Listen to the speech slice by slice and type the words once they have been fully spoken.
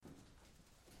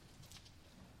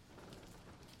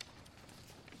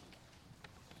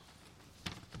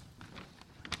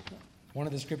One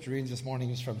of the scripture readings this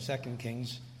morning is from 2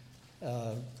 Kings,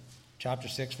 chapter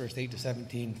 6, verse 8 to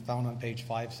 17, found on page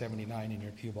 579 in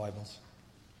your pew Bibles.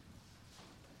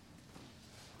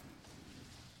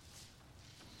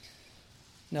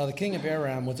 Now the king of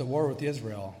Aram was at war with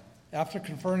Israel. After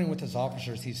conferring with his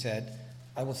officers, he said,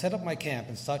 I will set up my camp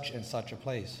in such and such a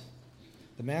place.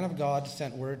 The man of God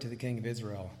sent word to the king of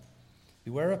Israel,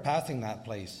 beware of passing that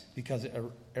place, because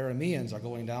Arameans are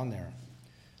going down there.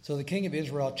 So the king of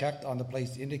Israel checked on the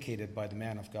place indicated by the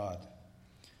man of God.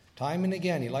 Time and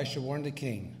again Elisha warned the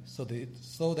king, so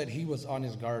that he was on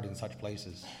his guard in such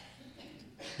places.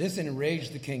 This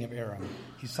enraged the king of Aram.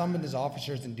 He summoned his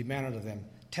officers and demanded of them,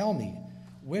 tell me,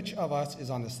 which of us is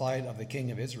on the side of the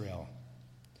king of Israel?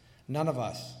 None of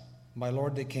us, my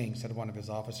lord the king, said one of his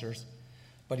officers.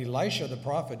 But Elisha the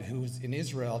prophet, who is in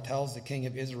Israel, tells the king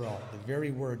of Israel the very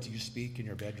words you speak in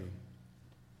your bedroom.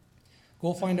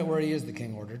 Go find out where he is, the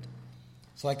king ordered,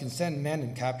 so I can send men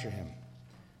and capture him.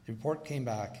 The report came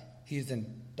back. He is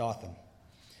in Dothan.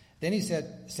 Then he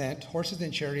sent horses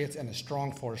and chariots and a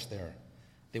strong force there.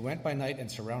 They went by night and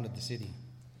surrounded the city.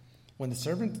 When the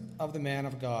servant of the man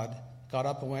of God got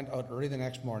up and went out early the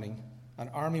next morning, an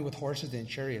army with horses and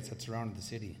chariots had surrounded the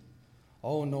city.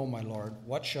 Oh, no, my lord,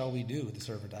 what shall we do? The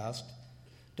servant asked.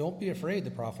 Don't be afraid,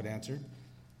 the prophet answered.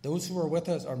 Those who are with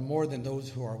us are more than those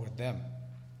who are with them.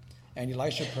 And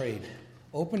Elisha prayed,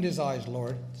 opened his eyes,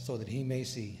 Lord, so that he may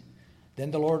see.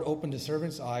 Then the Lord opened the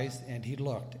servant's eyes, and he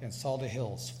looked and saw the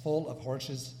hills full of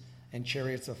horses and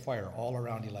chariots of fire all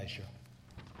around Elisha.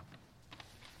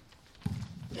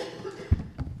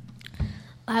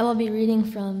 I will be reading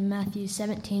from Matthew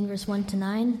 17, verse 1 to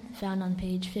 9, found on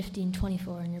page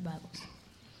 1524 in your Bibles.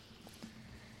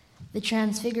 The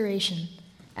Transfiguration.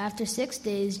 After 6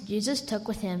 days, Jesus took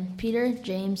with him Peter,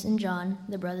 James, and John,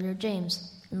 the brother of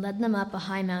James, and led them up a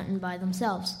high mountain by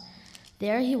themselves.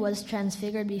 There he was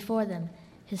transfigured before them.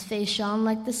 His face shone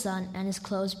like the sun, and his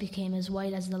clothes became as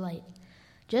white as the light.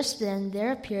 Just then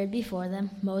there appeared before them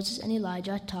Moses and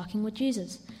Elijah talking with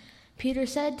Jesus. Peter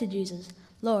said to Jesus,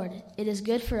 Lord, it is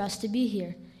good for us to be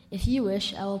here. If you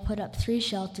wish, I will put up 3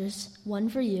 shelters, one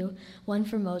for you, one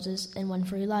for Moses, and one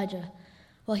for Elijah.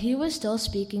 While he was still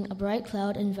speaking, a bright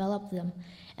cloud enveloped them,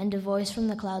 and a voice from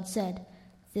the cloud said,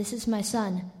 This is my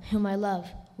son, whom I love.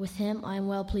 With him I am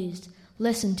well pleased.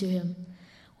 Listen to him.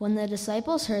 When the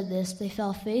disciples heard this, they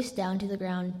fell face down to the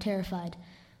ground, terrified.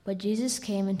 But Jesus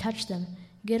came and touched them.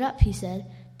 Get up, he said.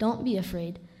 Don't be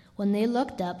afraid. When they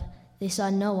looked up, they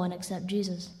saw no one except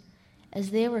Jesus.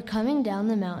 As they were coming down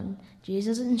the mountain,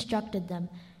 Jesus instructed them,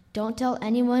 Don't tell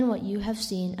anyone what you have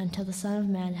seen until the Son of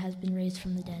Man has been raised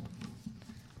from the dead.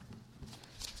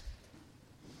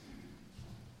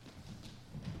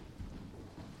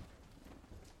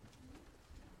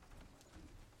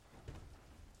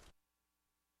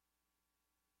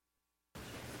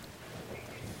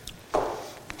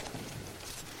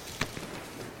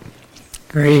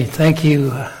 Great. Thank you,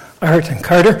 Art and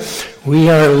Carter. We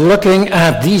are looking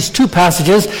at these 2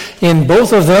 passages. In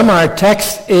both of them, our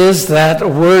text is that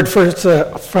word first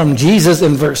from Jesus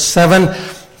in verse 7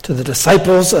 to the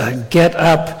disciples, get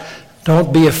up,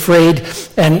 don't be afraid.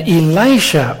 And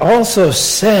Elisha also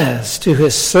says to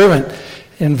his servant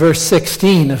in verse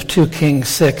 16 of 2 Kings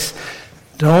 6,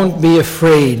 don't be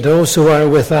afraid. Those who are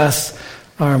with us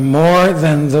are more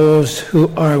than those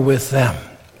who are with them.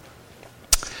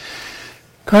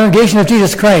 Congregation of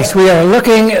Jesus Christ, we are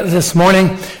looking this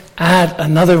morning at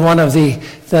another one of the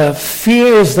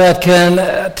fears that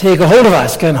can take a hold of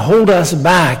us, can hold us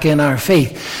back in our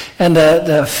faith, and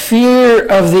the fear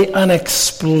of the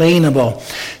unexplainable.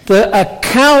 The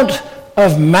account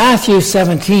of Matthew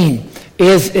 17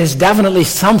 is definitely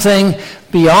something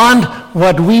beyond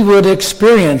what we would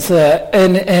experience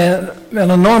in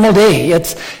a normal day.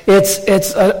 It's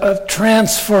a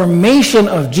transformation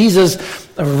of Jesus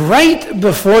right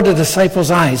before the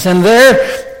disciples' eyes. And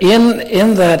there,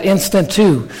 in that instant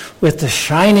too, with the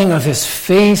shining of his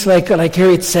face, like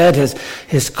Harriet said,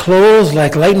 his clothes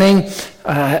like lightning,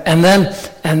 and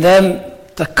then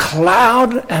the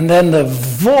cloud, and then the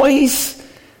voice,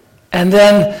 and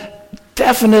then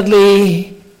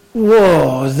definitely,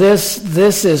 whoa,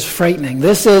 this is frightening.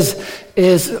 This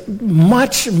is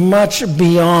much, much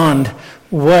beyond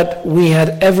what we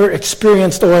had ever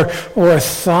experienced or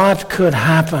thought could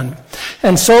happen.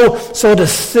 And so the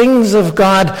things of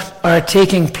God are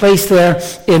taking place there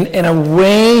in a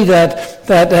way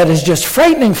that is just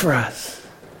frightening for us.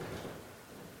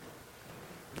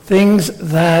 Things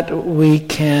that we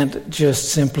can't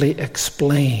just simply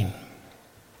explain.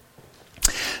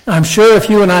 I'm sure if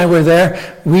you and I were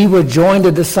there, we would join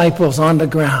the disciples on the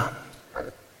ground.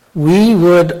 We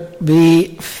would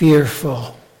be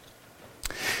fearful.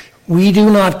 We do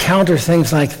not counter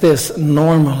things like this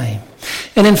normally.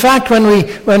 And in fact, when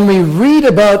we read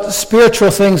about spiritual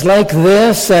things like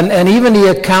this, and even the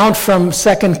account from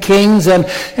 2 Kings, and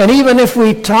even if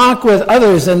we talk with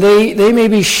others, and they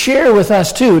maybe share with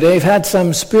us too, they've had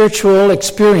some spiritual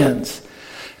experience.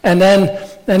 And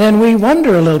then we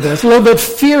wonder a little bit. It's a little bit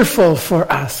fearful for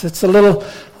us. It's a little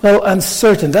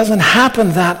uncertain. It doesn't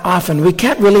happen that often. We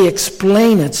can't really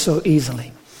explain it so easily.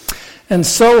 And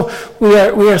so we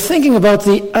are thinking about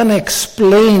the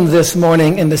unexplained this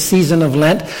morning in the season of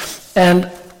Lent, and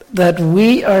that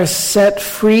we are set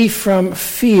free from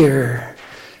fear,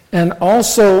 and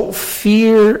also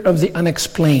fear of the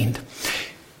unexplained.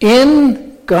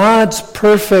 In God's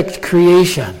perfect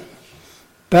creation,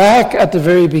 back at the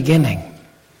very beginning,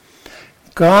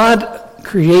 God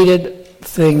created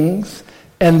things,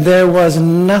 and there was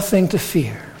nothing to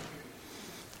fear.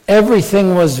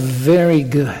 Everything was very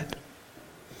good.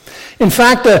 In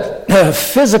fact, the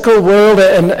physical world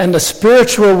and the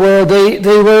spiritual world, they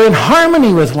were in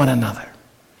harmony with one another.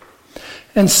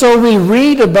 And so we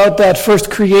read about that first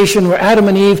creation where Adam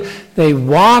and Eve, they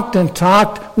walked and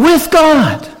talked with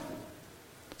God.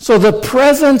 So the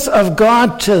presence of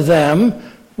God to them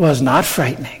was not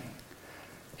frightening.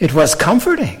 It was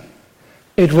comforting.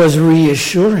 It was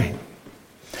reassuring.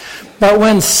 But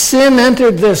when sin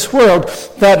entered this world,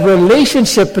 that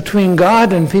relationship between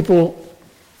God and people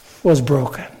was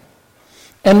broken.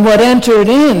 And what entered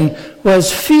in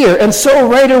was fear. And so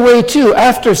right away too,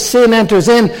 after sin enters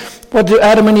in, what do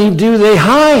Adam and Eve do? They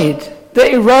hide.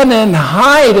 They run and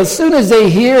hide. As soon as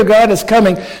they hear God is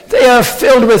coming, they are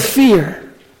filled with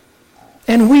fear.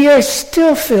 And we are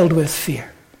still filled with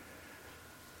fear.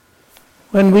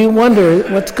 When we wonder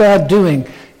what's God doing,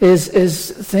 is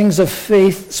things of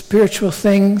faith, spiritual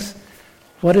things,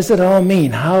 what does it all mean?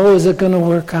 How is it going to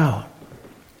work out?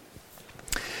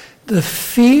 The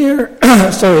fear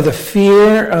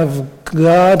of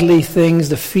godly things,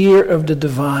 the fear of the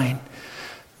divine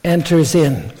enters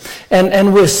in.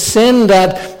 And with sin,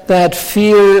 that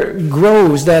fear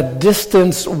grows, that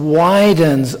distance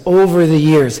widens over the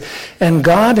years. And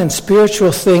God and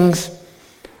spiritual things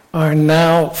are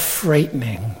now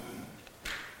frightening.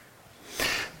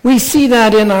 We see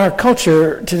that in our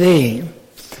culture today.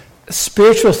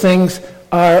 Spiritual things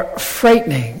are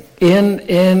frightening.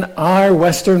 In our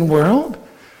Western world,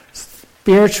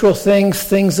 spiritual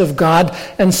things of God.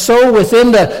 And so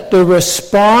within the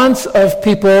response of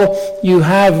people, you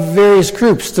have various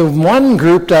groups. The one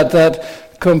group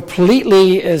that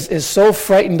completely is so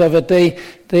frightened of it,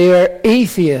 they are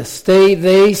atheists.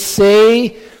 They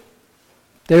say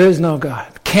there is no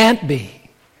God. Can't be.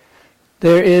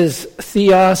 There is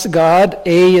theos, God.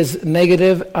 A is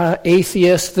negative,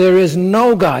 atheist. There is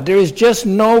no God. There is just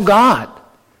no God.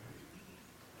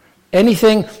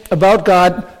 Anything about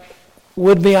God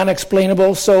would be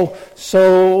unexplainable. So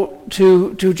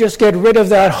to just get rid of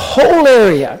that whole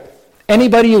area,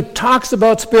 anybody who talks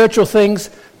about spiritual things,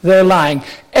 they're lying.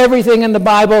 Everything in the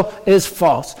Bible is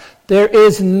false. There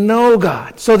is no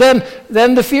God. So then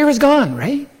the fear is gone,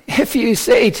 right? If you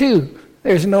say too,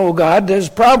 there's no God, there's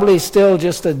probably still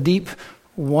just a deep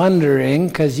wondering,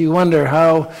 because you wonder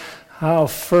how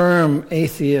firm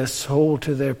atheists hold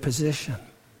to their position.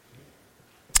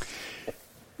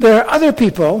 There are other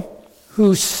people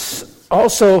who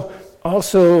also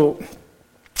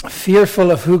fearful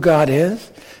of who God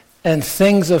is, and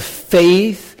things of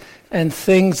faith, and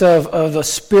things of a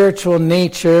spiritual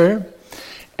nature,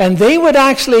 and they would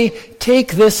actually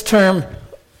take this term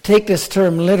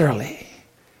literally,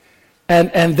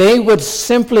 and they would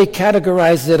simply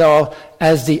categorize it all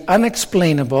as the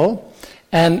unexplainable,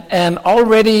 and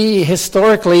already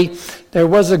historically there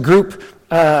was a group.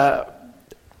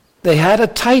 They had a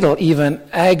title even,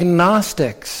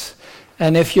 agnostics.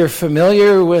 And if you're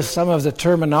familiar with some of the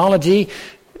terminology,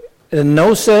 the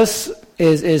gnosis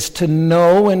is to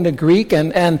know in the Greek,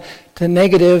 and to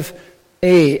negative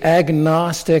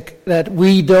agnostic, that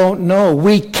we don't know.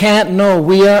 We can't know.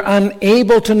 We are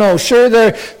unable to know. Sure,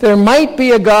 there might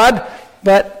be a God,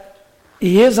 but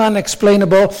he is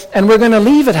unexplainable, and we're going to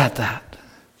leave it at that.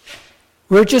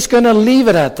 We're just going to leave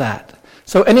it at that.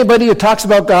 So anybody who talks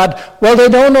about God, well, they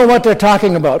don't know what they're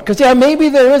talking about. Because, maybe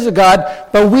there is a God,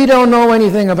 but we don't know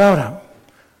anything about him.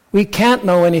 We can't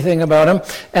know anything about him.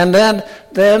 And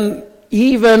then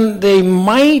even they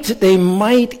might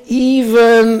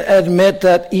even admit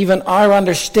that even our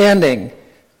understanding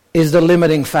is the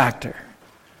limiting factor.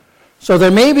 So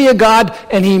there may be a God,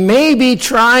 and he may be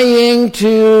trying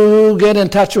to get in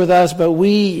touch with us, but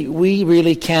we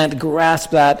really can't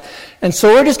grasp that. And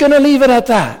so we're just going to leave it at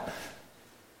that.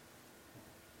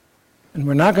 And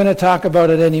we're not going to talk about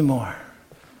it anymore.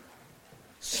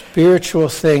 Spiritual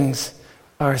things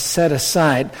are set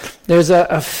aside. There's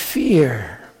a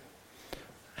fear,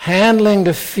 handling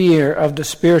the fear of the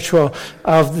spiritual,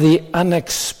 of the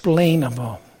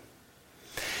unexplainable.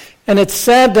 And it's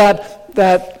said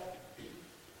that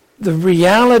the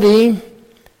reality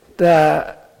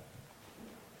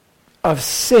of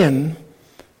sin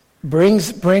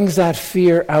brings that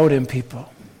fear out in people.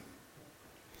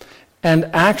 And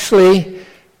actually,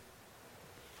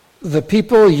 the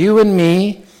people, you and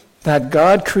me, that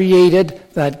God created,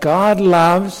 that God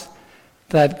loves,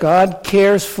 that God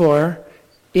cares for,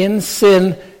 in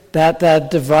sin,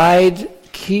 that divide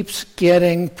keeps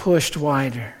getting pushed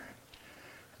wider.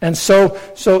 And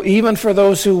so even for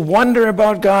those who wonder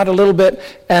about God a little bit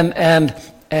and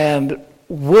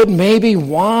would maybe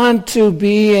want to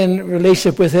be in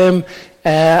relationship with Him,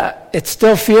 it's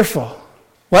still fearful.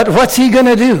 What's He going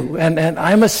to do? And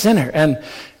I'm a sinner.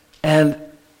 And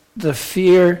the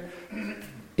fear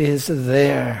is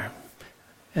there.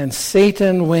 And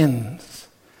Satan wins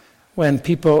when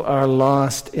people are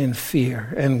lost in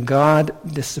fear and God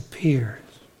disappears.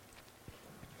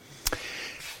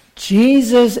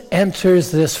 Jesus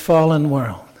enters this fallen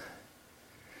world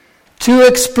to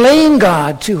explain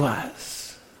God to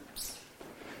us,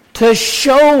 to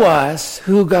show us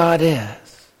who God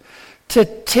is, to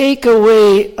take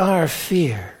away our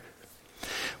fear.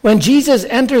 When Jesus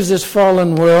enters this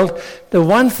fallen world, the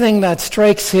one thing that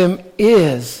strikes him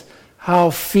is how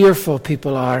fearful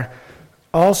people are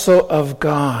also of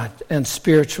God and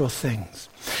spiritual things.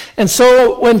 And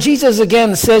so when Jesus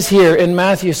again says here in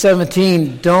Matthew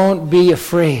 17, don't be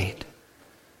afraid,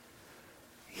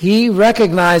 he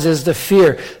recognizes the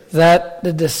fear that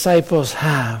the disciples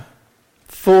have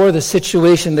for the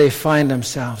situation they find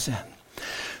themselves in.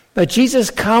 But Jesus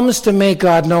comes to make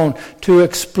God known, to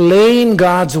explain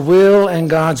God's will and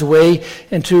God's way,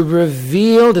 and to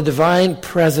reveal the divine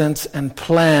presence and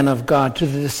plan of God to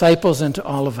the disciples and to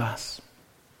all of us.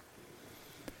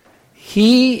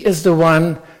 He is the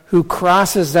one who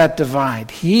crosses that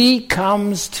divide. He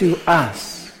comes to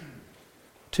us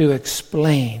to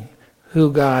explain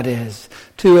who God is,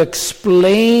 to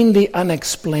explain the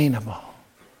unexplainable.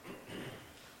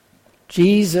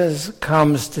 Jesus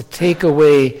comes to take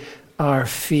away our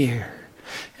fear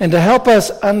and to help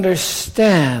us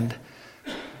understand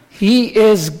He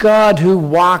is God who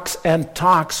walks and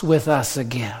talks with us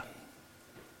again.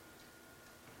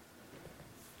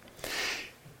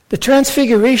 The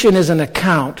Transfiguration is an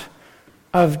account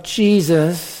of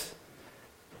Jesus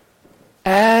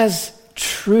as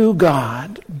true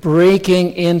God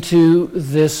breaking into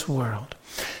this world.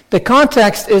 The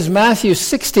context is Matthew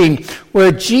 16,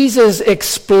 where Jesus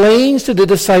explains to the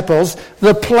disciples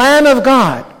the plan of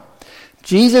God.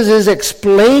 Jesus is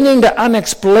explaining the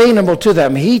unexplainable to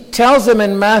them. He tells them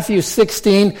in Matthew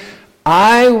 16,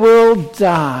 I will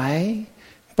die,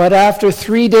 but after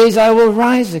 3 days I will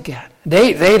rise again.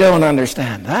 They don't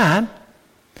understand that.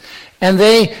 And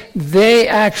they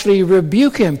actually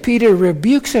rebuke him. Peter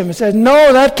rebukes him and says,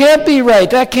 no, that can't be right.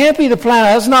 That can't be the plan.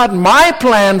 That's not my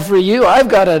plan for you. I've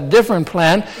got a different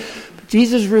plan. But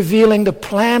Jesus revealing the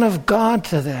plan of God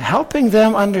to them, helping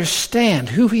them understand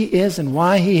who He is and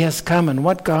why He has come and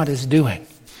what God is doing.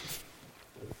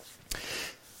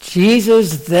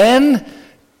 Jesus then,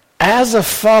 as a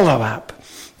follow-up,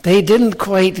 they didn't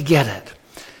quite get it.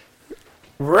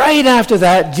 Right after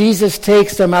that, Jesus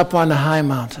takes them up on the high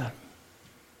mountain.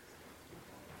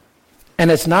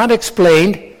 And it's not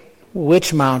explained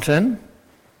which mountain.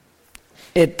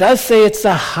 It does say it's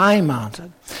a high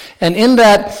mountain. And in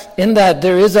that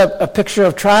there is a picture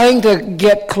of trying to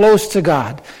get close to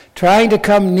God, trying to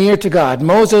come near to God.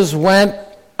 Moses went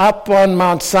up on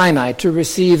Mount Sinai to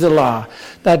receive the law.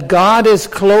 That God is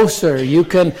closer. You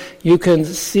can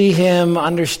see Him,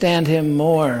 understand Him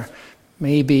more,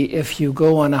 maybe if you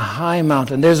go on a high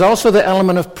mountain. There's also the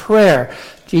element of prayer.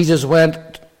 Jesus went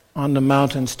on the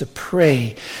mountains to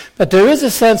pray. But there is a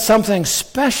sense something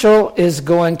special is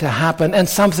going to happen, and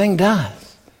something does.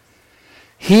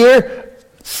 Here,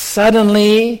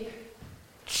 suddenly,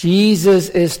 Jesus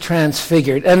is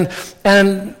transfigured.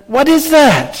 And what is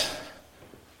that?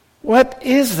 What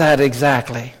is that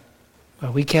exactly?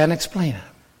 Well, we can't explain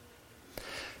it.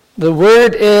 The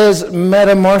word is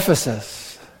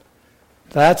metamorphosis.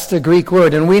 That's the Greek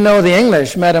word. And we know the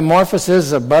English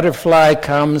metamorphosis. A butterfly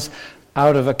comes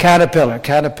out of a caterpillar.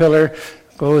 Caterpillar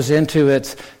goes into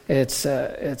its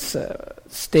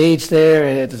stage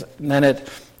there, and then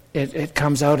it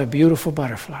comes out a beautiful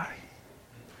butterfly.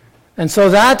 And so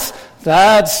that's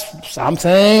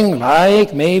something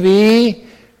like maybe,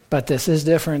 but this is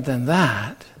different than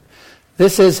that.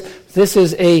 This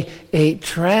is a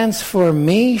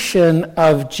transformation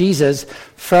of Jesus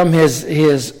from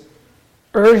his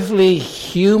earthly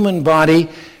human body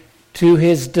to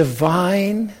his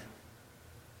divine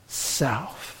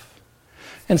self.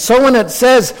 And so when it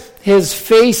says his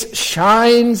face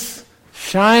shines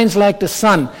like the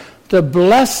sun, the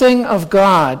blessing of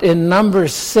God in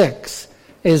Numbers 6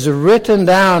 is written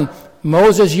down.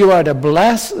 Moses, you are to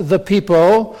bless the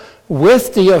people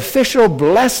with the official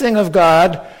blessing of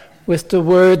God, with the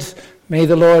words, may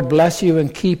the Lord bless you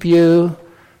and keep you.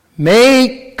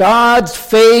 May God's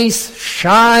face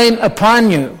shine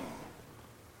upon you.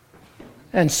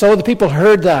 And so the people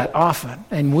heard that often,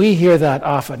 and we hear that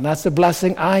often. That's the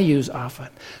blessing I use often.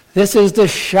 This is the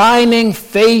shining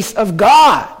face of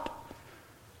God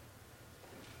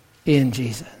in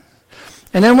Jesus.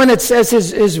 And then when it says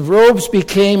his robes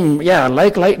became,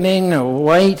 like lightning,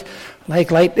 white, like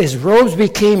light, his robes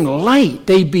became light.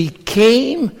 They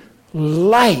became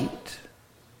light.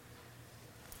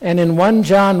 And in 1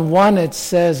 John 1 it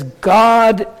says,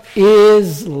 God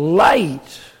is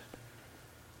light.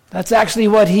 That's actually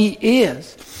what he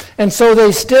is. And so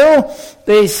they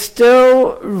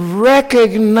still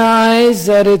recognize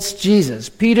that it's Jesus.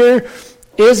 Peter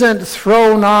isn't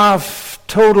thrown off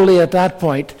totally at that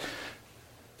point.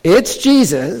 It's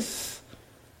Jesus,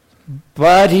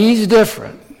 but he's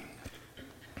different.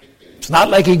 It's not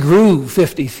like he grew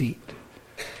 50 feet.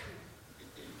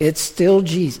 It's still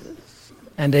Jesus.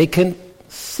 And they can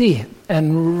see him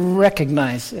and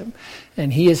recognize him.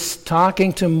 And he is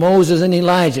talking to Moses and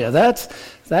Elijah.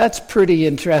 That's pretty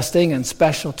interesting and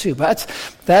special too. But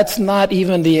that's not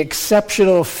even the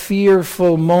exceptional,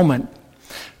 fearful moment.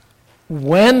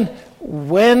 When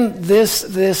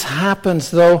this happens,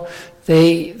 though,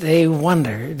 they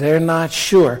wonder. They're not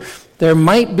sure. There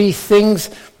might be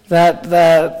things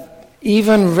that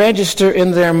even register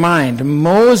in their mind.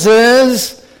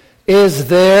 Moses is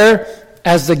there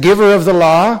as the giver of the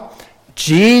law.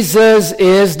 Jesus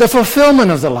is the fulfillment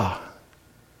of the law.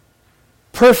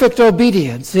 Perfect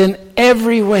obedience in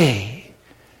every way.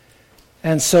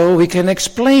 And so we can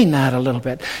explain that a little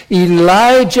bit.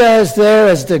 Elijah is there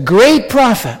as the great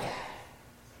prophet.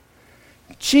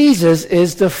 Jesus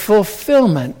is the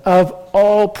fulfillment of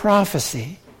all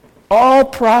prophecy. All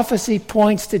prophecy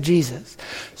points to Jesus.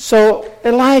 So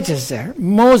Elijah's there,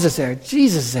 Moses there,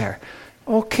 Jesus there.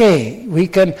 Okay, we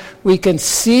can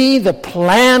see the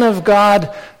plan of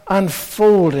God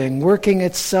unfolding, working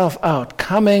itself out,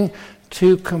 coming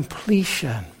to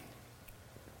completion.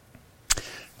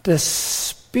 The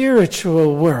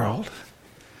spiritual world,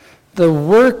 the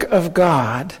work of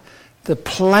God, the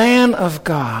plan of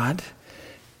God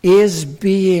is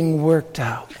being worked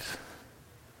out.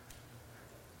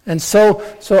 And so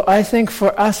I think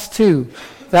for us too,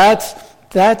 that's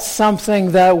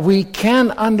something that we can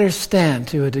understand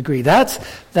to a degree.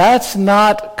 That's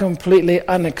not completely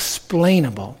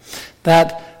unexplainable.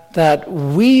 That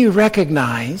we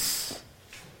recognize,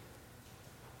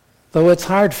 though it's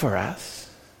hard for us,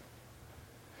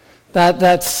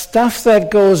 that stuff that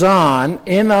goes on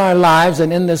in our lives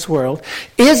and in this world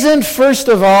isn't, first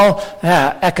of all,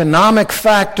 economic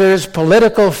factors,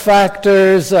 political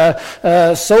factors,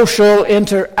 social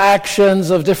interactions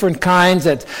of different kinds.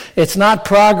 It's not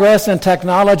progress in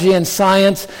technology and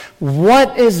science.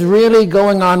 What is really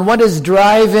going on, what is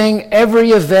driving every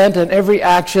event and every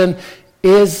action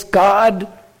is God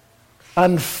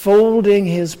unfolding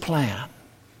his plan.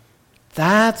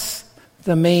 That's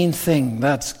the main thing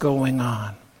that's going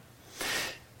on.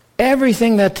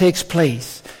 Everything that takes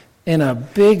place in a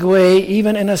big way,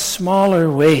 even in a smaller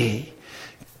way,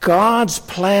 God's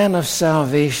plan of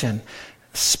salvation,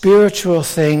 spiritual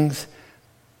things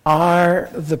are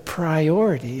the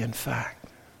priority, in fact.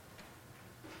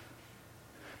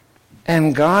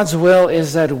 And God's will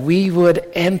is that we would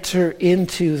enter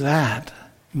into that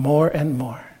more and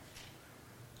more.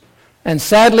 And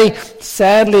sadly,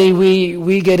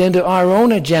 we get into our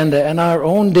own agenda and our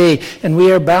own day, and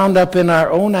we are bound up in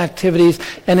our own activities.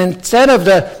 And instead of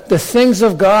the things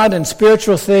of God and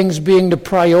spiritual things being the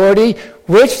priority,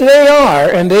 which they are,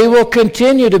 and they will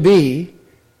continue to be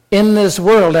in this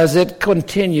world as it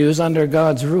continues under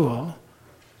God's rule,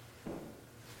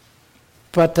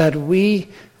 but that we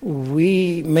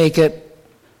make it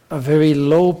a very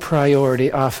low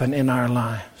priority often in our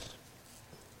lives.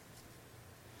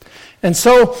 And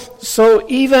so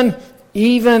even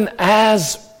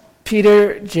as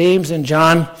Peter, James, and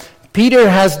John, Peter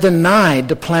has denied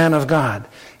the plan of God.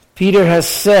 Peter has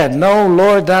said, no,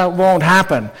 Lord, that won't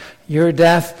happen. Your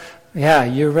death,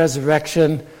 your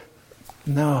resurrection,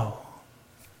 no.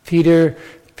 Peter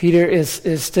Peter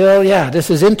is still, this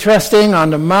is interesting,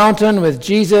 on the mountain with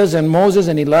Jesus and Moses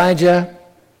and Elijah.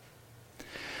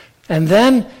 And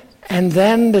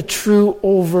then the true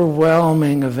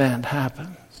overwhelming event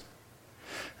happens.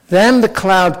 Then the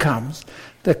cloud comes.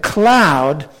 The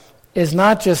cloud is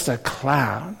not just a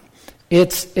cloud.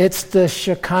 It's the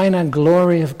Shekinah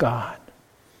glory of God.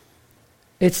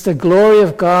 It's the glory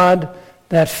of God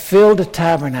that filled the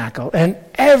tabernacle. And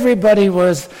everybody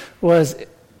was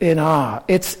in awe.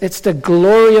 It's the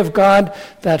glory of God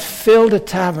that filled the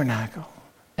tabernacle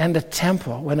and the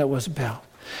temple when it was built.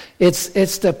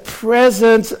 It's the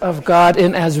presence of God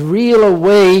in as real a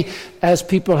way as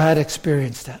people had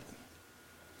experienced it.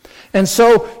 And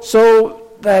so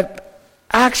that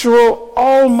actual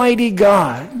Almighty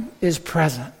God is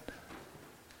present.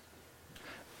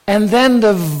 And then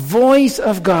the voice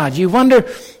of God. You wonder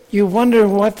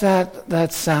what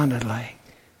that sounded like.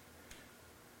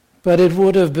 But it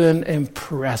would have been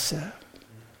impressive.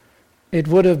 It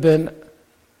would have been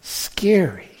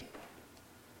scary.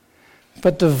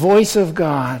 But the voice of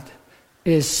God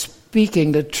is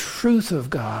speaking the truth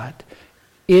of God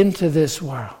into this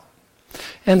world.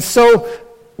 And so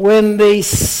when they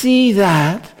see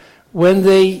that, when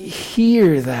they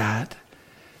hear that,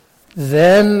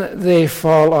 then they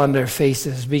fall on their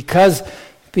faces because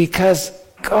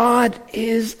God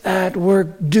is at work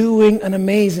doing an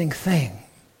amazing thing.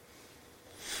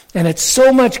 And it's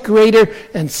so much greater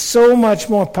and so much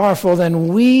more powerful than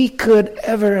we could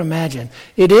ever imagine.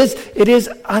 It is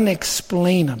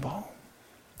unexplainable.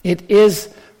 It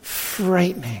is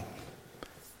frightening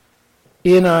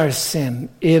in our sin,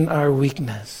 in our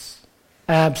weakness.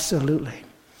 Absolutely.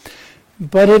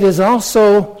 But it is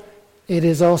also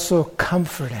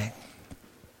comforting.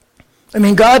 I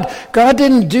mean, God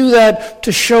didn't do that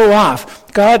to show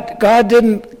off. God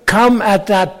didn't come at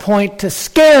that point to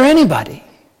scare anybody.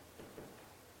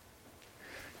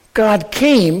 God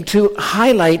came to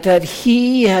highlight that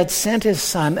he had sent his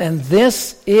Son, and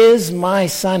this is my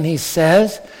Son, he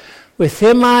says. With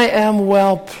him I am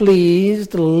well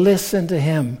pleased. Listen to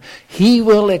him. He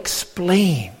will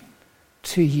explain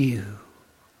to you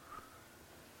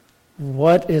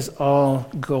what is all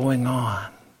going on.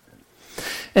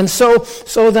 And so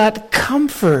that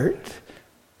comfort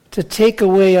to take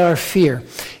away our fear.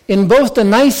 In both the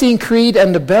Nicene Creed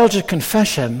and the Belgic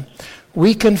Confession,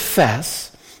 we confess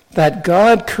that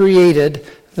God created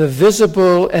the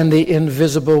visible and the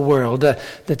invisible world,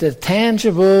 the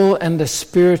tangible and the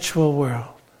spiritual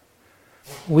world.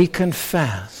 We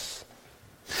confess.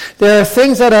 There are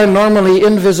things that are normally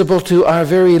invisible to our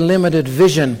very limited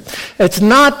vision. It's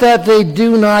not that they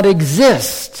do not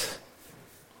exist.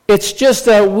 It's just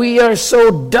that we are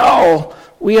so dull,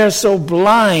 we are so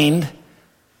blind,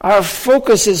 our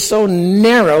focus is so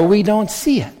narrow, we don't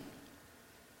see it.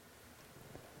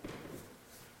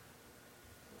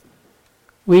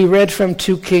 We read from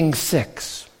 2 Kings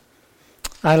 6.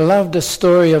 I love the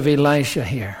story of Elisha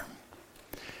here.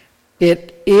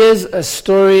 It is a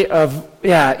story of,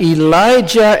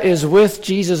 Elijah is with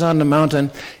Jesus on the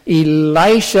mountain.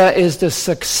 Elisha is the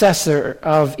successor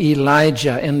of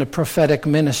Elijah in the prophetic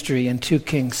ministry in 2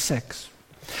 Kings 6.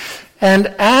 And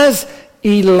as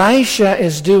Elisha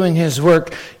is doing his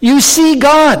work, you see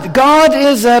God. God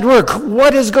is at work.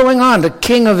 What is going on? The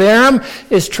king of Aram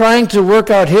is trying to work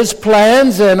out his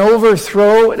plans and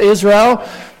overthrow Israel.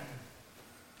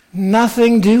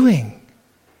 Nothing doing.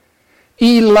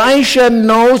 Elisha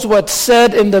knows what's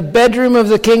said in the bedroom of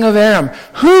the king of Aram.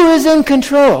 Who is in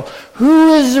control?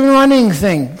 Who is running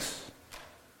things?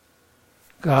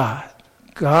 God.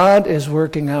 God is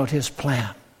working out his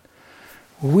plan.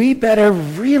 We better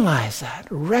realize that,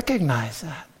 recognize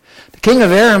that. The king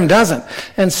of Aram doesn't.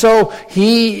 And so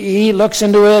he looks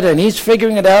into it and he's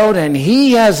figuring it out, and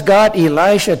he has got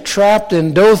Elisha trapped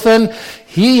in Dothan.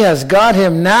 He has got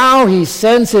him now. He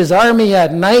sends his army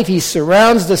at night. He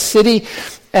surrounds the city,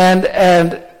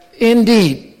 and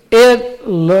indeed, it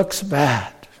looks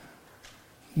bad.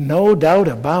 No doubt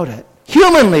about it,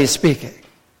 humanly speaking.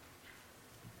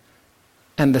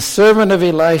 And the servant of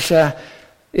Elisha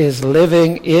is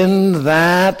living in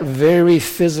that very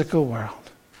physical world.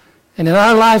 And in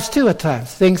our lives too at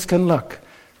times, things can look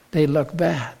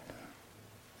bad.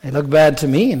 They look bad to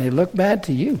me and they look bad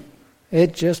to you.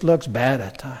 It just looks bad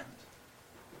at times.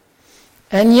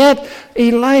 And yet,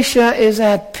 Elisha is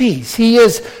at peace. He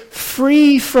is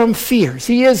free from fears.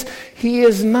 He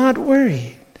is not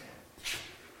worried.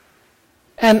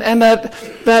 And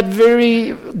that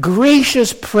very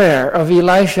gracious prayer of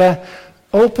Elisha,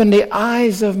 open the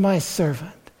eyes of my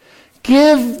servant.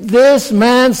 Give this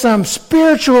man some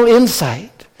spiritual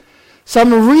insight,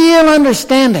 some real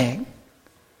understanding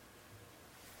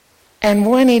And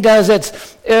when he does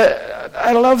it,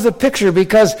 I love the picture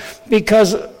because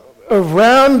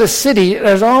around the city,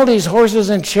 there's all these horses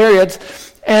and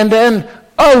chariots, and then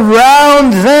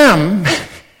around them,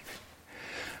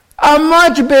 a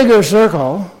much bigger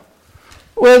circle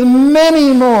with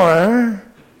many more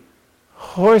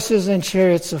horses and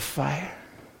chariots of fire.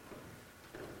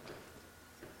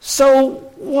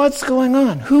 So what's going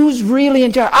on? Who's really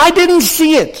in charge? I didn't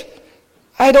see it.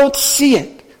 I don't see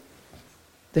it.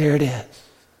 There it is.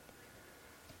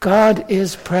 God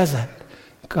is present.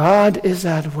 God is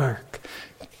at work.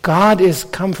 God is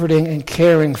comforting and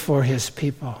caring for his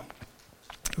people.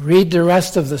 Read the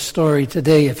rest of the story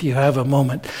today if you have a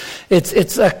moment.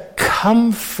 It's a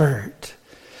comfort.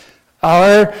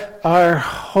 Our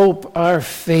hope, our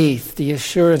faith, the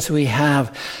assurance we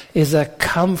have is a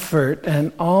comfort,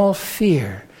 and all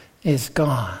fear is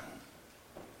gone.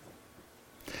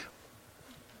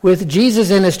 With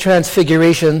Jesus in his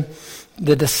transfiguration,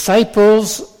 the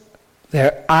disciples,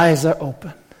 their eyes are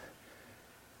open.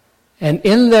 And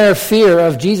in their fear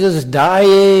of Jesus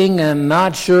dying and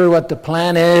not sure what the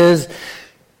plan is,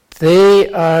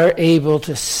 they are able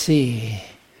to see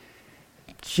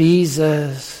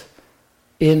Jesus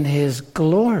in his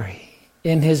glory,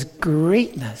 in his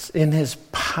greatness, in his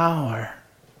power.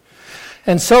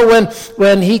 And so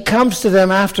when he comes to them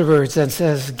afterwards and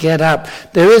says, "Get up,"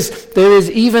 there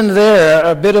is even there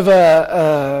a bit of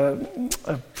a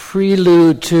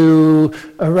prelude to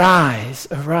arise,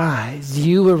 arise.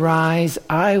 You arise,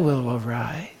 I will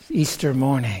arise, Easter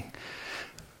morning.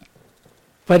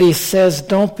 But he says,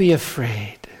 don't be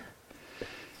afraid.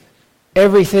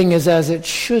 Everything is as it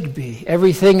should be.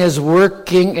 Everything is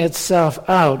working itself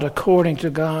out according to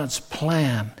God's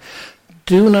plan.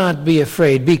 Do not be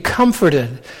afraid. Be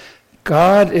comforted.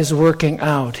 God is working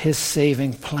out his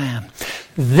saving plan.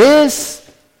 This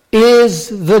is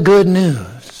the good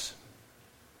news.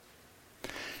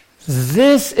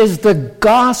 This is the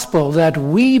gospel that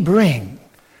we bring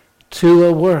to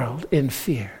a world in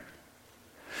fear.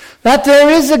 That there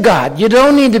is a God. You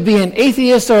don't need to be an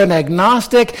atheist or an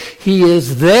agnostic. He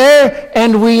is there,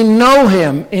 and we know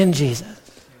him in Jesus.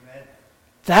 Amen.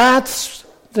 That's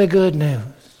the good news.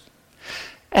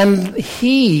 And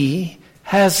he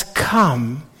has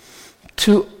come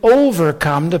to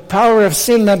overcome the power of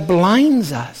sin that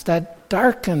blinds us, that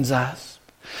darkens us,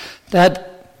 that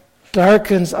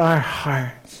darkens our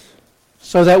hearts,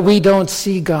 so that we don't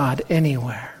see God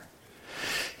anywhere.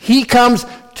 He comes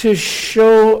to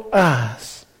show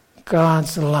us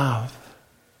God's love.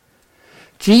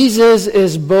 Jesus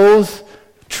is both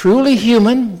truly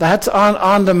human. That's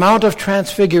on the Mount of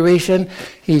Transfiguration.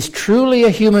 He's truly a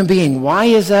human being. Why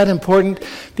is that important?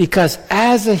 Because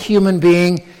as a human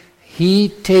being, he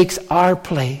takes our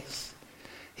place.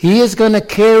 He is going to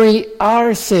carry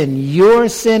our sin, your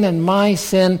sin and my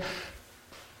sin,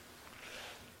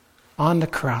 on the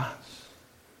cross.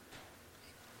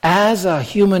 As a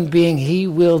human being, he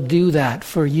will do that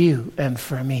for you and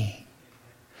for me.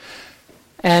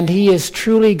 And he is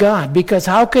truly God, because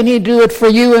how can he do it for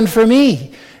you and for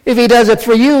me? If he does it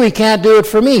for you, he can't do it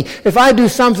for me. If I do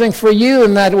something for you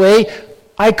in that way,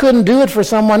 I couldn't do it for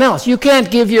someone else. You can't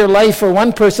give your life for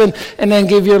one person and then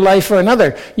give your life for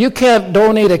another. You can't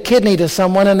donate a kidney to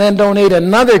someone and then donate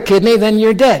another kidney, then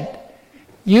you're dead.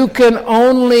 You can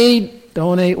only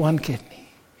donate one kidney.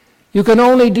 You can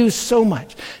only do so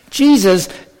much. Jesus,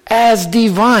 as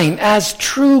divine, as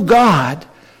true God,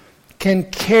 can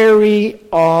carry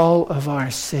all of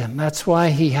our sin. That's why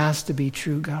he has to be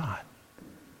true God.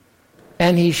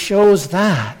 And he shows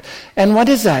that. And what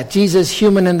is that? Jesus,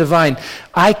 human and divine.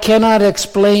 I cannot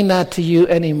explain that to you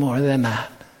any more than that.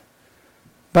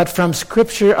 But from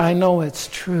Scripture, I know it's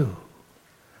true.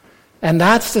 And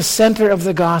that's the center of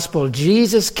the gospel.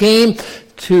 Jesus came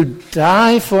to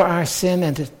die for our sin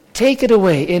and to take it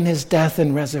away in his death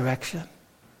and resurrection.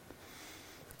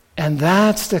 And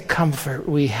that's the comfort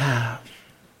we have.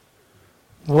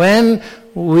 When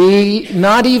we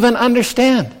not even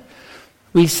understand.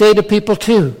 We say to people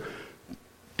too,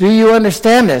 do you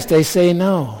understand this? They say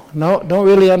no, don't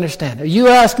really understand it. You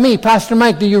ask me, Pastor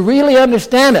Mike, do you really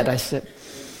understand it? I said,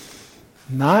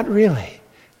 not really.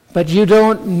 But you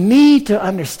don't need to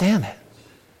understand it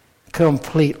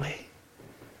completely.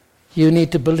 You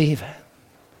need to believe it.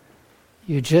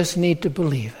 You just need to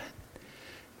believe it.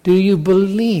 Do you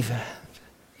believe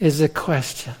it is the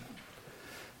question.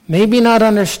 Maybe not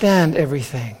understand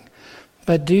everything,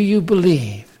 but do you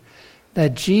believe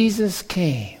that Jesus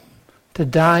came to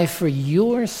die for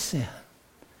your sin,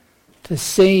 to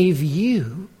save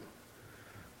you?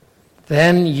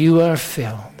 Then you are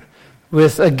filled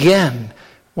with, again,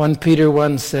 1 Peter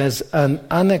 1 says, an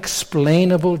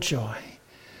unexplainable joy.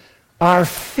 Our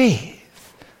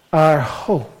faith, our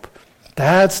hope,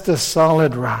 that's the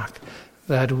solid rock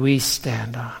that we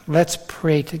stand on. Let's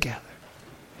pray together.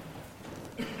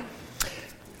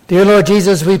 Dear Lord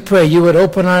Jesus, we pray you would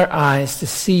open our eyes to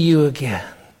see you again,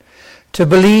 to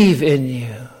believe in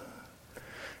you.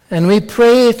 And we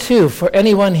pray too for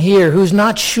anyone here who's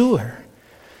not sure.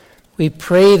 We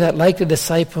pray that like the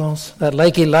disciples, that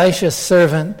like Elisha's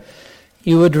servant,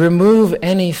 you would remove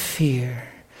any fear,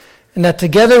 and that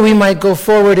together we might go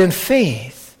forward in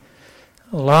faith,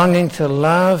 longing to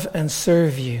love and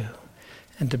serve you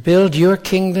and to build your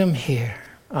kingdom here.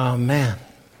 Amen.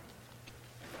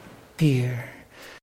 Here.